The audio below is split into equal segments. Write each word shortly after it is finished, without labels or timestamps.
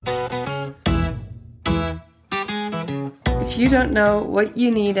If you don't know what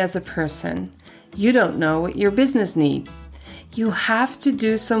you need as a person, you don't know what your business needs. You have to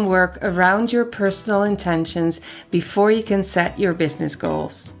do some work around your personal intentions before you can set your business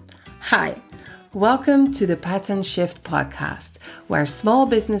goals. Hi, welcome to the Pattern Shift podcast, where small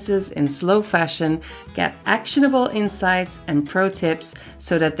businesses in slow fashion get actionable insights and pro tips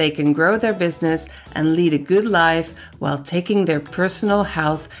so that they can grow their business and lead a good life while taking their personal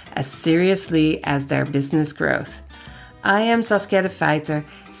health as seriously as their business growth. I am Saskia de Feiter,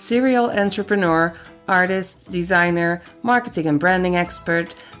 serial entrepreneur, artist, designer, marketing and branding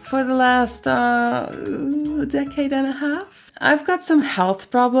expert for the last decade and a half. I've got some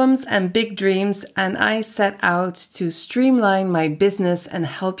health problems and big dreams, and I set out to streamline my business and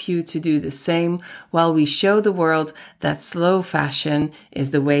help you to do the same while we show the world that slow fashion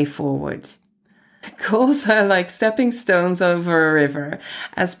is the way forward. Goals are like stepping stones over a river.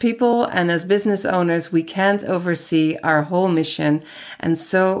 As people and as business owners, we can't oversee our whole mission, and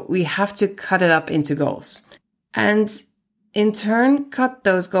so we have to cut it up into goals. And in turn, cut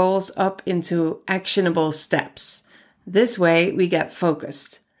those goals up into actionable steps. This way, we get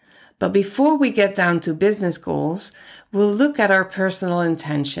focused. But before we get down to business goals, we'll look at our personal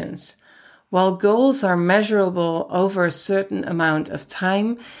intentions. While goals are measurable over a certain amount of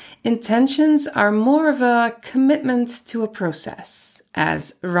time, intentions are more of a commitment to a process,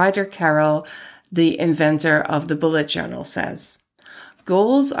 as Ryder Carroll, the inventor of the bullet journal, says.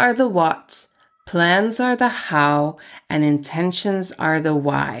 Goals are the what, plans are the how, and intentions are the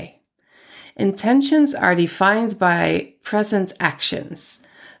why. Intentions are defined by present actions.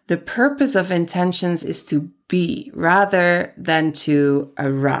 The purpose of intentions is to be rather than to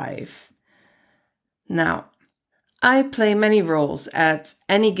arrive. Now, I play many roles at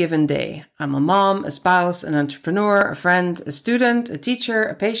any given day. I'm a mom, a spouse, an entrepreneur, a friend, a student, a teacher,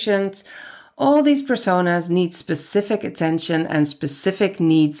 a patient. All these personas need specific attention and specific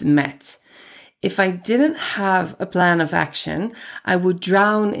needs met. If I didn't have a plan of action, I would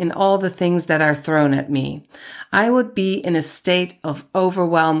drown in all the things that are thrown at me. I would be in a state of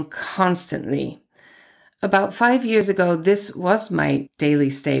overwhelm constantly. About 5 years ago, this was my daily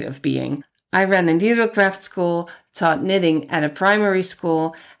state of being. I ran a needlecraft school, taught knitting at a primary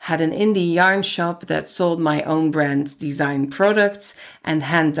school, had an indie yarn shop that sold my own brand design products and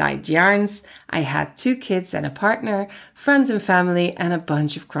hand-dyed yarns. I had 2 kids and a partner, friends and family, and a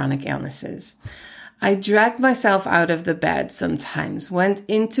bunch of chronic illnesses. I dragged myself out of the bed sometimes, went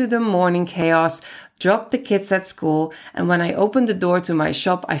into the morning chaos, dropped the kids at school, and when I opened the door to my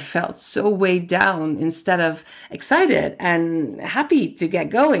shop, I felt so weighed down instead of excited and happy to get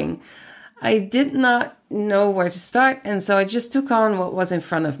going. I did not know where to start, and so I just took on what was in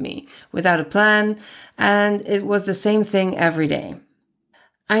front of me without a plan, and it was the same thing every day.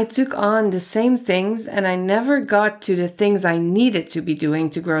 I took on the same things, and I never got to the things I needed to be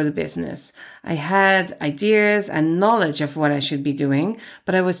doing to grow the business. I had ideas and knowledge of what I should be doing,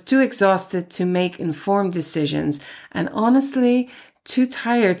 but I was too exhausted to make informed decisions, and honestly, too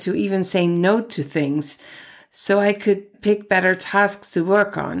tired to even say no to things, so I could pick better tasks to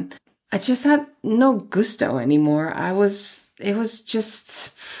work on. I just had no gusto anymore. It was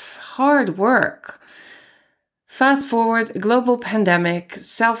just hard work. Fast forward, a global pandemic,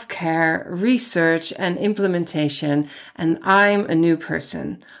 self-care, research, and implementation, and I'm a new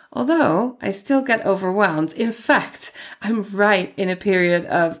person. Although I still get overwhelmed. In fact, I'm right in a period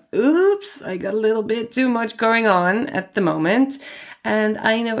of, oops, I got a little bit too much going on at the moment, and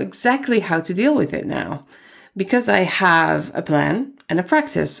I know exactly how to deal with it now. Because I have a plan and a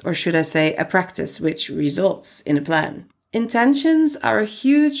practice, or should I say a practice which results in a plan. Intentions are a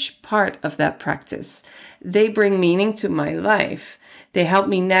huge part of that practice. They bring meaning to my life. They help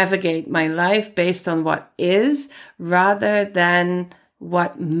me navigate my life based on what is rather than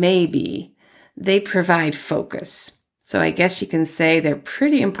what may be. They provide focus. So I guess you can say they're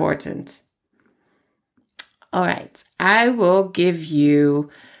pretty important. All right, I will give you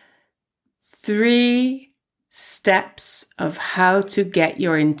 3 steps of how to get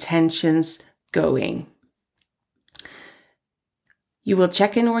your intentions going. You will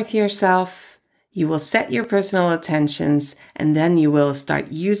check in with yourself, you will set your personal intentions, and then you will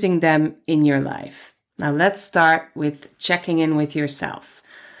start using them in your life. Now let's start with checking in with yourself.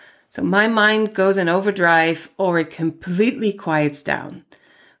 So my mind goes in overdrive or it completely quiets down.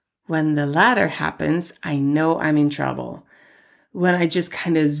 When the latter happens, I know I'm in trouble. When I just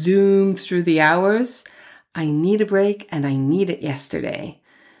kind of zoom through the hours, I need a break and I need it yesterday.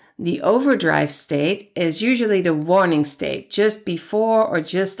 The overdrive state is usually the warning state, just before or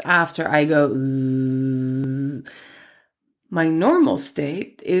just after I go, My normal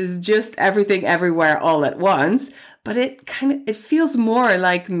state is just everything everywhere all at once, but it feels more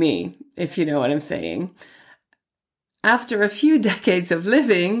like me, if you know what I'm saying. After a few decades of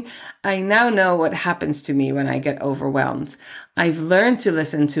living, I now know what happens to me when I get overwhelmed. I've learned to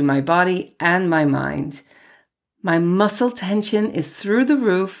listen to my body and my mind. My muscle tension is through the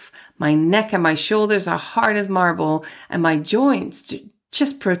roof. My neck and my shoulders are hard as marble, and my joints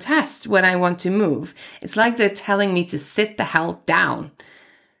just protest when I want to move. It's like they're telling me to sit the hell down.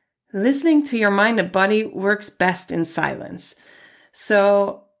 Listening to your mind and body works best in silence.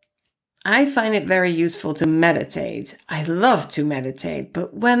 So I find it very useful to meditate. I love to meditate,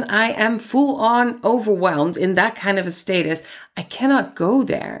 but when I am full on overwhelmed in that kind of a status, I cannot go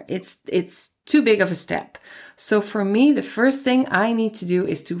there. It's too big of a step. So for me, the first thing I need to do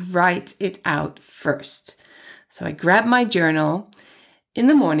is to write it out first. So I grab my journal in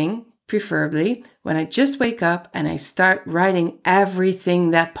the morning, preferably when I just wake up, and I start writing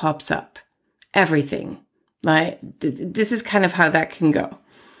everything that pops up. Everything. Like this is kind of how that can go.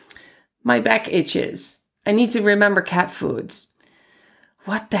 My back itches. I need to remember cat foods.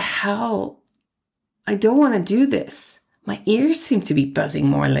 What the hell? I don't want to do this. My ears seem to be buzzing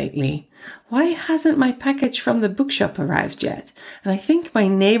more lately. Why hasn't my package from the bookshop arrived yet? And I think my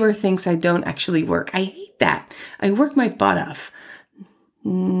neighbor thinks I don't actually work. I hate that. I work my butt off.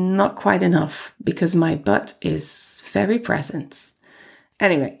 Not quite enough, because my butt is very present.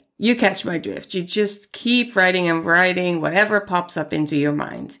 Anyway, you catch my drift. You just keep writing and writing whatever pops up into your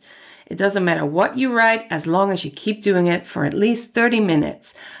mind. It doesn't matter what you write as long as you keep doing it for at least 30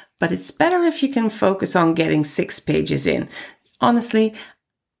 minutes. But it's better if you can focus on getting 6 pages in. Honestly,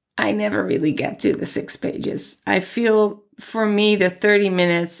 I never really get to the 6 pages. I feel for me, the 30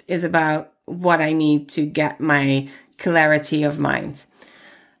 minutes is about what I need to get my clarity of mind.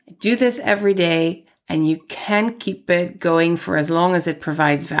 I do this every day, and you can keep it going for as long as it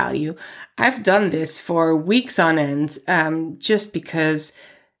provides value. I've done this for weeks on end, just because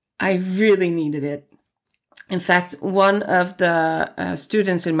I really needed it. In fact, one of the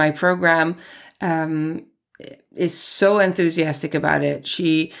students in my program is so enthusiastic about it.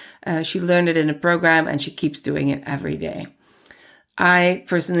 She learned it in a program, and she keeps doing it every day. I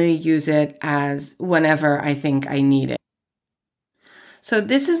personally use it as whenever I think I need it. So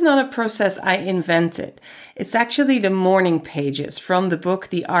this is not a process I invented. It's actually the morning pages from the book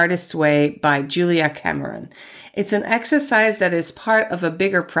The Artist's Way by Julia Cameron. It's an exercise that is part of a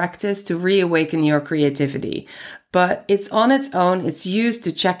bigger practice to reawaken your creativity. But it's on its own. It's used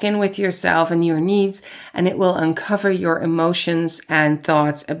to check in with yourself and your needs, and it will uncover your emotions and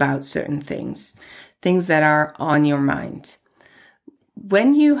thoughts about certain things that are on your mind.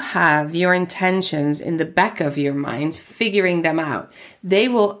 When you have your intentions in the back of your mind, figuring them out, they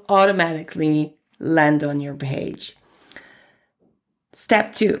will automatically land on your page.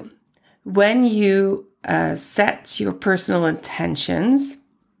 Step 2, when you set your personal intentions.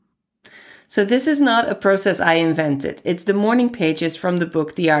 So this is not a process I invented. It's the morning pages from the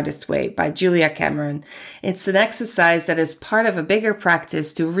book The Artist's Way by Julia Cameron. It's an exercise that is part of a bigger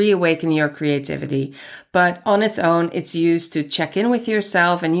practice to reawaken your creativity. But on its own, it's used to check in with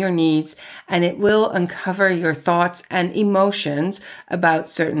yourself and your needs, and it will uncover your thoughts and emotions about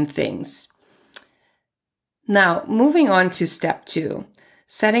certain things. Now, moving on to step 2,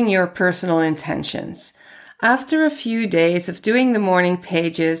 setting your personal intentions. After a few days of doing the morning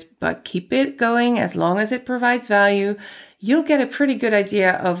pages, but keep it going as long as it provides value, you'll get a pretty good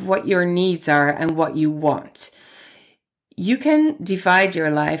idea of what your needs are and what you want. You can divide your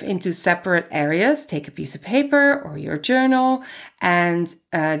life into separate areas. Take a piece of paper or your journal and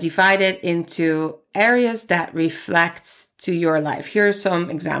divide it into areas that reflect to your life. Here are some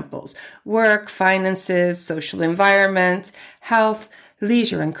examples: work, finances, social environment, health,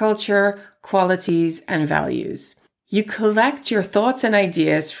 leisure and culture, qualities and values. You collect your thoughts and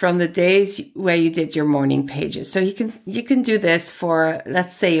ideas from the days where you did your morning pages. So you can do this for,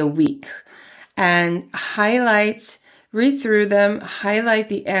 let's say, a week, and read through them, highlight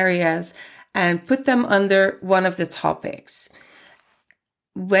the areas, and put them under one of the topics.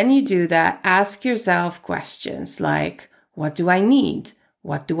 When you do that, ask yourself questions like, what do I need?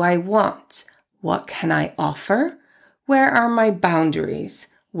 What do I want? What can I offer? Where are my boundaries?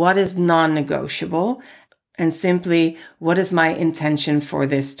 What is non-negotiable? And simply, what is my intention for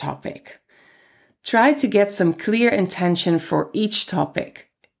this topic? Try to get some clear intention for each topic.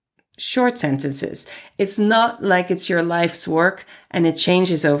 Short sentences. It's not like it's your life's work and it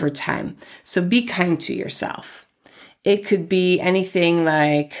changes over time. So be kind to yourself. It could be anything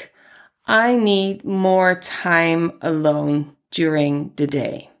like, I need more time alone during the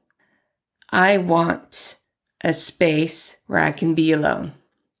day. I want a space where I can be alone.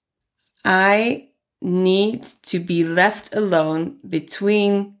 I need to be left alone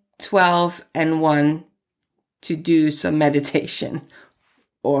between 12 and 1 to do some meditation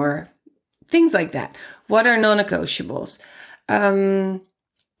or things like that. What are non-negotiables?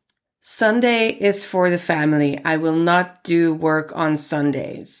 Sunday is for the family. I will not do work on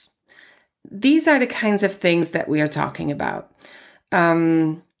Sundays. These are the kinds of things that we are talking about.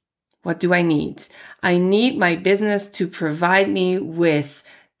 What do I need? I need my business to provide me with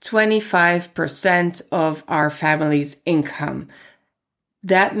 25% of our family's income.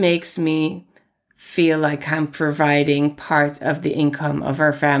 That makes me feel like I'm providing part of the income of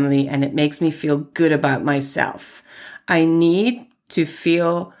our family, and it makes me feel good about myself. I need to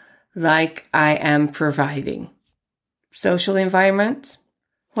feel like I am providing. Social environment.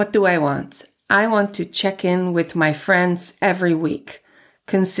 What do I want? I want to check in with my friends every week,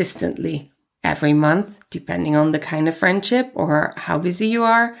 consistently, every month, depending on the kind of friendship or how busy you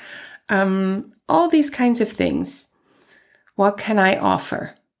are. All these kinds of things. What can I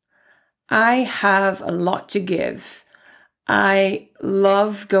offer? I have a lot to give. I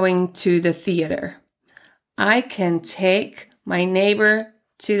love going to the theater. I can take my neighbor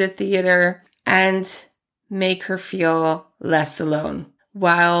to the theater and make her feel less alone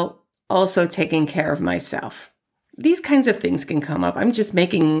while also taking care of myself. These kinds of things can come up. I'm just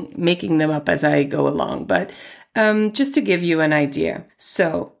making them up as I go along, but just to give you an idea.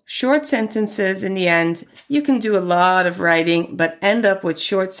 So short sentences in the end, you can do a lot of writing, but end up with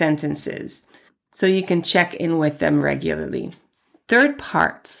short sentences so you can check in with them regularly. Third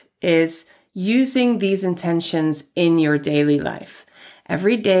part is using these intentions in your daily life.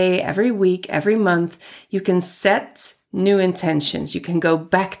 Every day, every week, every month, you can set new intentions. You can go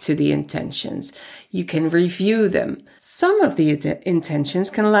back to the intentions. You can review them. Some of the intentions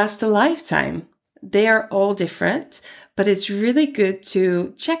can last a lifetime. They are all different, but it's really good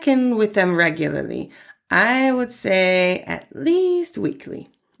to check in with them regularly. I would say at least weekly.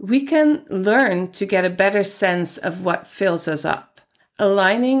 We can learn to get a better sense of what fills us up,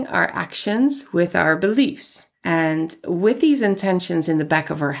 aligning our actions with our beliefs. And with these intentions in the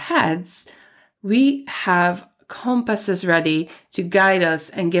back of our heads, we have compasses ready to guide us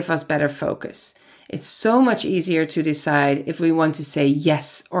and give us better focus. It's so much easier to decide if we want to say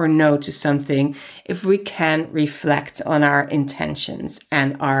yes or no to something if we can reflect on our intentions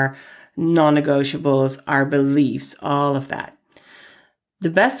and our non-negotiables, our beliefs, all of that. The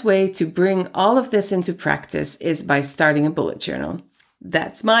best way to bring all of this into practice is by starting a bullet journal.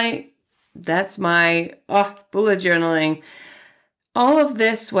 That's my bullet journaling. All of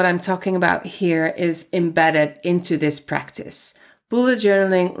this, what I'm talking about here, is embedded into this practice. Bullet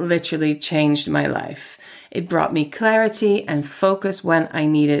journaling literally changed my life. It brought me clarity and focus when I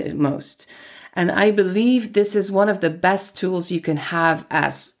needed it most. And I believe this is one of the best tools you can have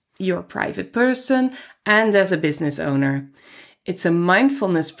as your private person and as a business owner. It's a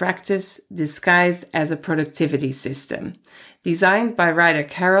mindfulness practice disguised as a productivity system, designed by writer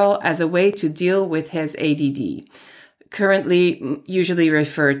Carroll as a way to deal with his ADD, currently usually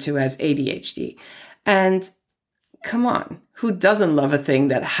referred to as ADHD. And come on, who doesn't love a thing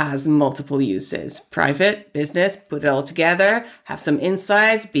that has multiple uses? Private, business, put it all together, have some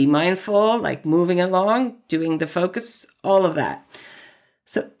insights, be mindful, like moving along, doing the focus, all of that.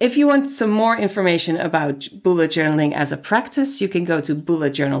 So if you want some more information about bullet journaling as a practice, you can go to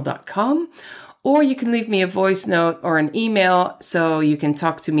bulletjournal.com, or you can leave me a voice note or an email so you can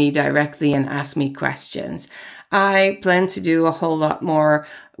talk to me directly and ask me questions. I plan to do a whole lot more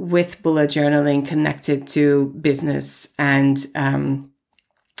with bullet journaling connected to business and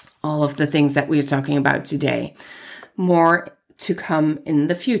all of the things that we're talking about today. More to come in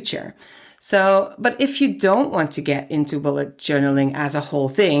the future. So, but if you don't want to get into bullet journaling as a whole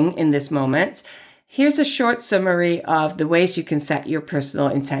thing in this moment, here's a short summary of the ways you can set your personal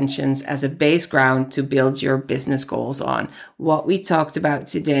intentions as a base ground to build your business goals on. What we talked about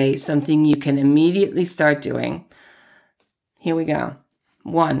today, something you can immediately start doing. Here we go.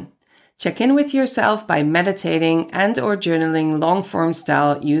 1. Check in with yourself by meditating and or journaling long form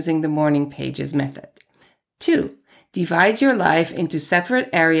style using the morning pages method. 2. Divide your life into separate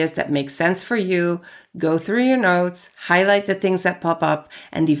areas that make sense for you. Go through your notes, highlight the things that pop up,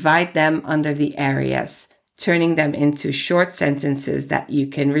 and divide them under the areas, turning them into short sentences that you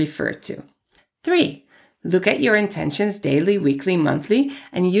can refer to. 3. Look at your intentions daily, weekly, monthly,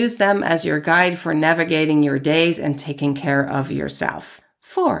 and use them as your guide for navigating your days and taking care of yourself.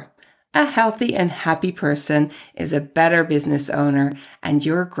 4. A healthy and happy person is a better business owner, and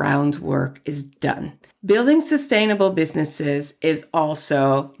your groundwork is done. Building sustainable businesses is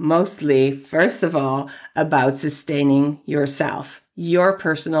also mostly, first of all, about sustaining yourself, your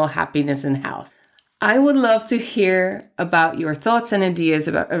personal happiness and health. I would love to hear about your thoughts and ideas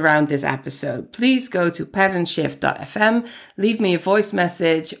around this episode. Please go to patternshift.fm, leave me a voice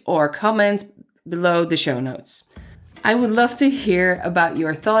message or comment below the show notes. I would love to hear about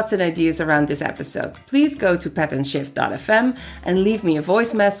your thoughts and ideas around this episode. Please go to patternshift.fm and leave me a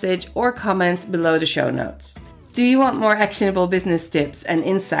voice message or comment below the show notes. Do you want more actionable business tips and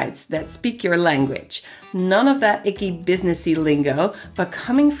insights that speak your language? None of that icky businessy lingo, but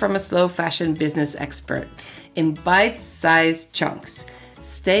coming from a slow fashion business expert in bite-sized chunks.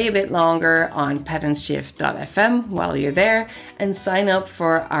 Stay a bit longer on patternshift.fm while you're there and sign up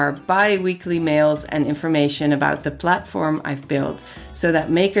for our bi-weekly mails and information about the platform I've built so that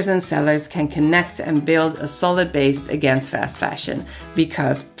makers and sellers can connect and build a solid base against fast fashion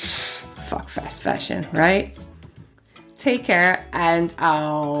because fuck fast fashion, right? Take care, and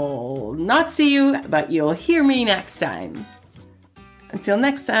I'll not see you, but you'll hear me next time. Until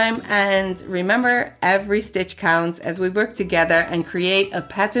next time, and remember, every stitch counts as we work together and create a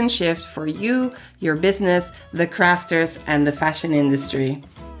pattern shift for you, your business, the crafters, and the fashion industry.